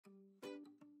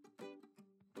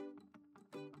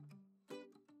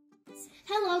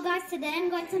Hello guys, today I'm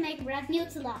going to make bread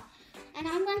Nutella. And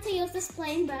I'm going to use this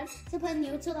plain bread to put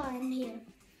Nutella in here.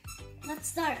 Let's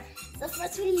start. So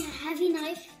first we need a heavy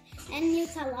knife and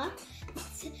Nutella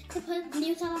to put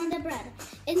Nutella on the bread,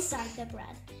 inside the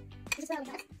bread.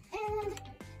 And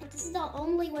this is the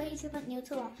only way to put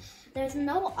Nutella. There's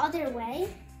no other way,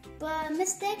 but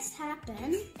mistakes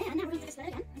happen. And now we're going to spread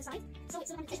it again on the side, so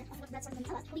it's a repetition of what that's going to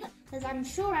tell us. Because I'm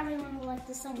sure everyone will like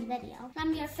this same video.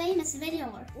 I'm your famous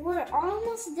videoer. We're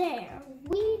almost there.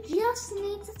 We just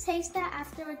need to taste that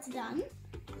after it's done.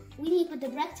 We need to put the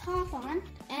bread top on,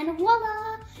 and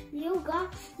voila! You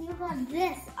got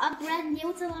this, a bread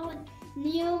Nutella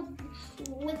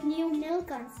with new milk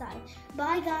inside.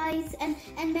 Bye guys,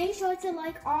 and make sure to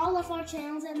like all of our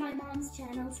channels and my mom's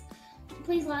channels.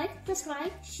 Please like,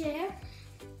 subscribe, share,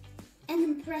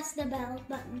 and press the bell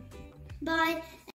button. Bye.